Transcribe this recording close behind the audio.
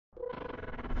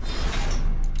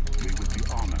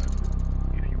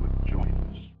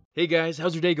Hey guys,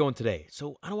 how's your day going today?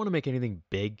 So I don't want to make anything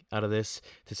big out of this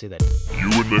to say that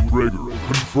Ewan McGregor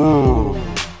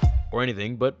confirmed or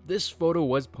anything, but this photo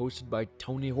was posted by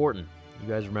Tony Horton. You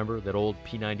guys remember that old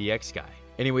P90X guy?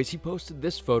 Anyways, he posted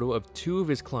this photo of two of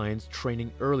his clients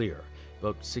training earlier,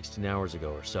 about 16 hours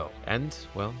ago or so. And,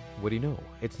 well, what do you know?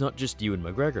 It's not just Ewan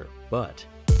McGregor, but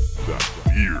that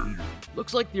beard.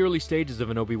 looks like the early stages of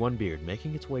an Obi-Wan beard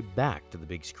making its way back to the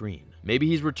big screen. Maybe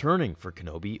he's returning for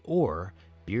Kenobi, or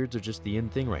beards are just the in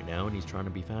thing right now and he's trying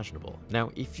to be fashionable.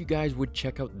 Now, if you guys would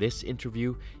check out this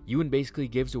interview, Ewan basically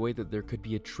gives away that there could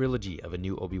be a trilogy of a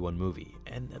new Obi-Wan movie.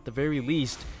 And at the very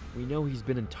least, we know he's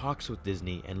been in talks with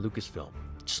Disney and Lucasfilm.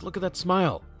 Just look at that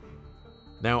smile.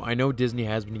 Now, I know Disney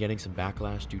has been getting some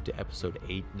backlash due to Episode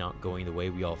 8 not going the way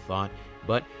we all thought,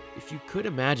 but if you could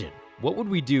imagine, what would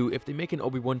we do if they make an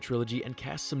Obi-Wan trilogy and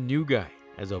cast some new guy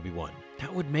as Obi-Wan?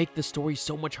 That would make the story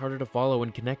so much harder to follow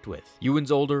and connect with.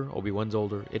 Ewan's older, Obi-Wan's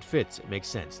older, it fits, it makes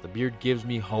sense. The beard gives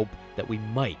me hope that we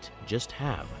might just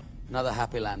have another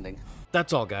happy landing.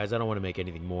 That's all, guys. I don't want to make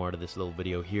anything more out of this little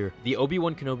video here. The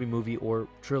Obi-Wan Kenobi movie, or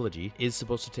trilogy, is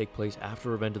supposed to take place after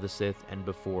Revenge of the Sith and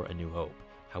before A New Hope.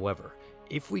 However,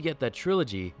 if we get that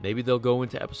trilogy, maybe they'll go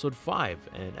into Episode 5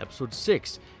 and Episode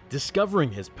 6, discovering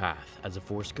his path as a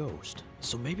Force ghost.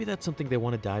 So maybe that's something they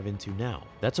want to dive into now.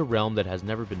 That's a realm that has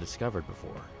never been discovered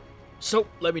before. So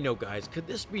let me know, guys, could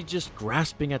this be just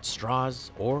grasping at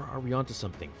straws, or are we onto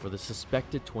something for the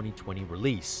suspected 2020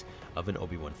 release of an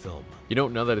Obi-Wan film? You know,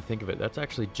 now that I think of it, that's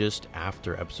actually just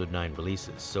after Episode 9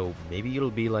 releases, so maybe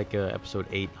it'll be like a Episode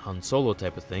 8 Han Solo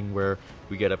type of thing, where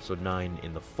we get Episode 9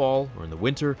 in the fall or in the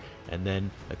winter, and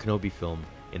then a Kenobi film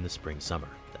in the spring-summer.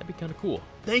 That'd be kind of cool.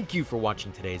 Thank you for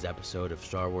watching today's episode of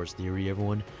Star Wars Theory,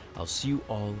 everyone. I'll see you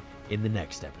all in the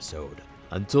next episode.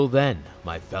 Until then,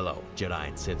 my fellow Jedi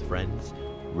and Sith friends,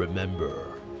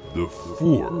 remember, The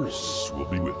Force will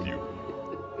be with you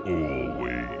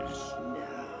always.